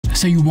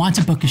So you want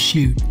to book a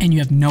shoot and you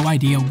have no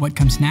idea what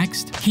comes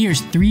next?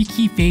 Here's 3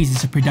 key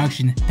phases of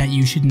production that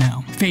you should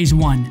know. Phase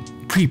 1.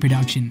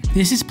 Pre-production.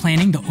 This is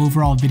planning the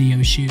overall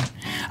video shoot.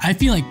 I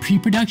feel like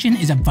pre-production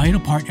is a vital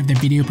part of the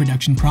video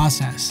production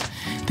process.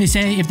 They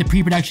say if the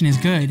pre-production is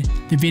good,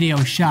 the video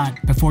is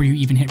shot before you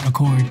even hit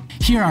record.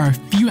 Here are a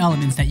few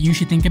elements that you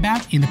should think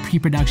about in the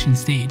pre-production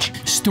stage.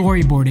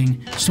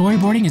 Storyboarding.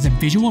 Storyboarding is a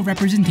visual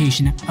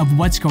representation of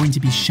what's going to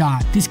be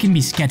shot. This can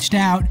be sketched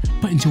out,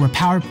 put into a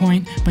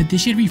PowerPoint, but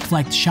this should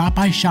reflect shot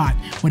by shot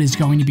what is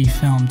going to be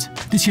filmed.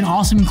 This can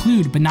also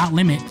include, but not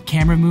limit,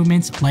 camera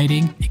movements,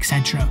 lighting,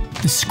 etc.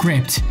 The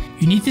script.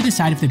 You need to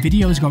decide if the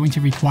video is going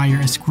to require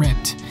a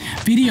script.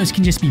 Videos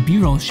can just be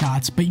B-roll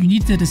shots, but you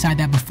need to decide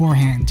that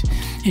beforehand.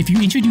 If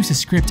you introduce a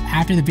script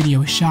after the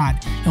video is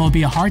shot, it will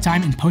be a hard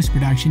time in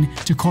post-production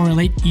to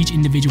correlate each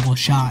individual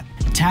shot.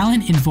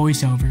 Talent in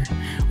voiceover.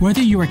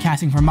 Whether you are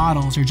casting for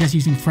models or just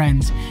using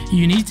friends,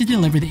 you need to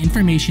deliver the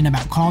information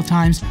about call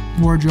times,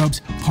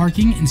 wardrobes,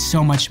 parking, and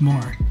so much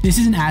more. This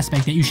is an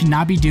aspect that you should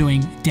not be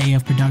doing day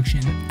of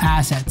production.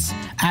 Assets.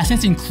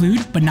 Assets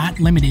include, but not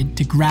limited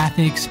to,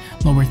 graphics,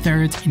 lower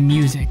thirds, and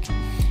music.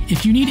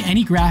 If you need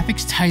any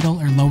graphics,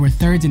 title, or lower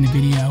thirds in the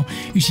video,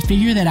 you should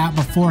figure that out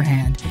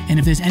beforehand, and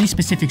if there's any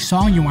specific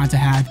song you want to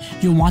have,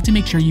 you'll want to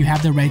make sure you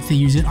have the rights to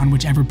use it on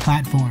whichever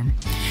platform.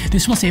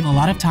 This will save a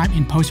lot of time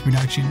in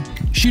post-production.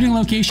 Shooting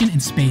location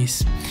and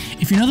space.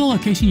 If you know the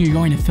location you're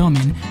going to film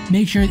in,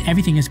 make sure that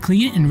everything is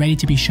clean and ready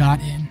to be shot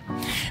in.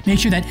 Make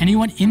sure that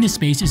anyone in the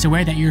space is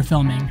aware that you're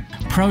filming.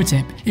 Pro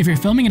tip, if you're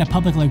filming in a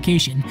public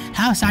location,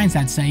 have signs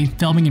that say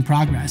filming in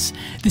progress.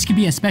 This can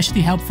be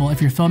especially helpful if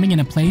you're filming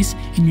in a place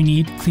and you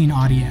need clean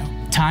audio.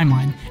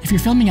 Timeline. If you're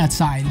filming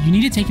outside, you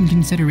need to take in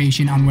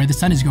consideration on where the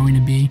sun is going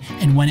to be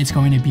and when it's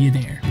going to be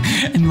there.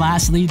 And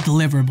lastly,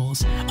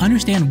 deliverables.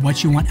 Understand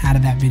what you want out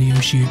of that video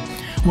shoot.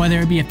 Whether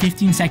it be a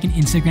 15-second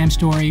Instagram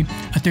story,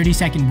 a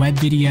 30-second web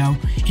video,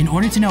 in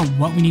order to know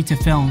what we need to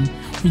film,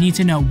 we need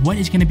to know what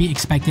is going to be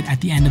expected at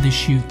the end of the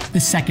shoot. The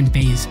second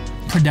phase,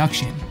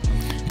 production.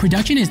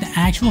 Production is the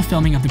actual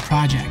filming of the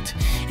project.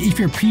 If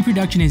your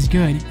pre-production is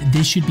good,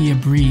 this should be a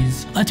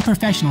breeze. Let the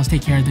professionals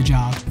take care of the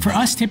job. For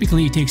us,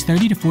 typically it takes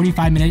 30 to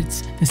 45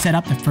 minutes to set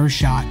up the first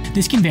shot.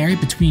 This can vary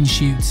between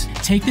shoots.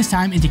 Take this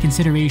time into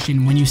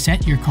consideration when you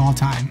set your call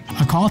time.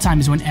 A call time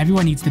is when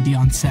everyone needs to be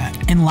on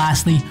set. And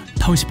lastly,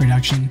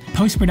 post-production.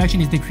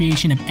 Post-production is the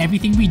creation of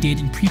everything we did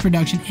in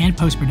pre-production and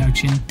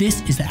post-production.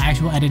 This is the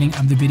actual editing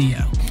of the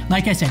video.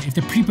 Like I said, if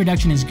the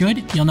pre-production is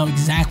good, you'll know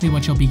exactly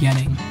what you'll be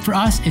getting. For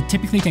us, it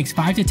typically takes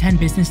 5 to 10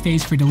 business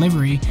days for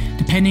delivery,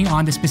 depending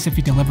on the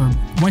specific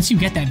deliverable. Once you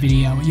get that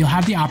video, you'll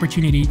have the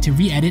opportunity to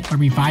re-edit or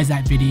revise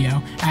that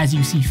video as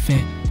you see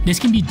fit. This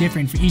can be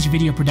different for each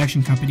video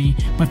production company,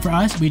 but for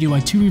us, we do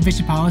a 2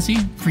 revision policy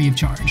free of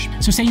charge.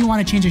 So say you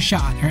want to change a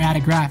shot or add a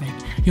graphic,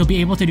 you'll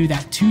be able to do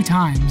that 2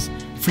 times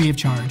free of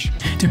charge.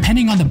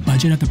 Depending on the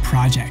budget of the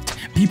project,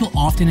 people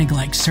often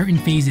neglect certain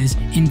phases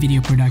in video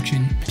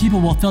production.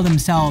 People will fill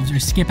themselves or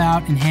skip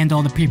out and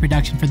handle the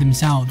pre-production for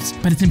themselves,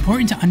 but it's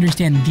important to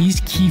understand these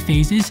key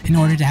phases in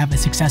order to have a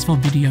successful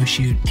video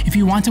shoot. If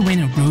you want to win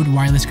a Rode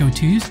Wireless Go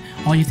 2s,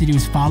 all you have to do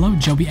is follow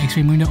Joby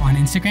X-Ray Mundo on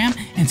Instagram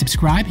and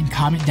subscribe and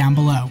comment down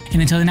below.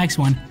 And until the next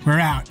one, we're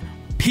out.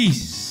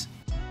 Peace.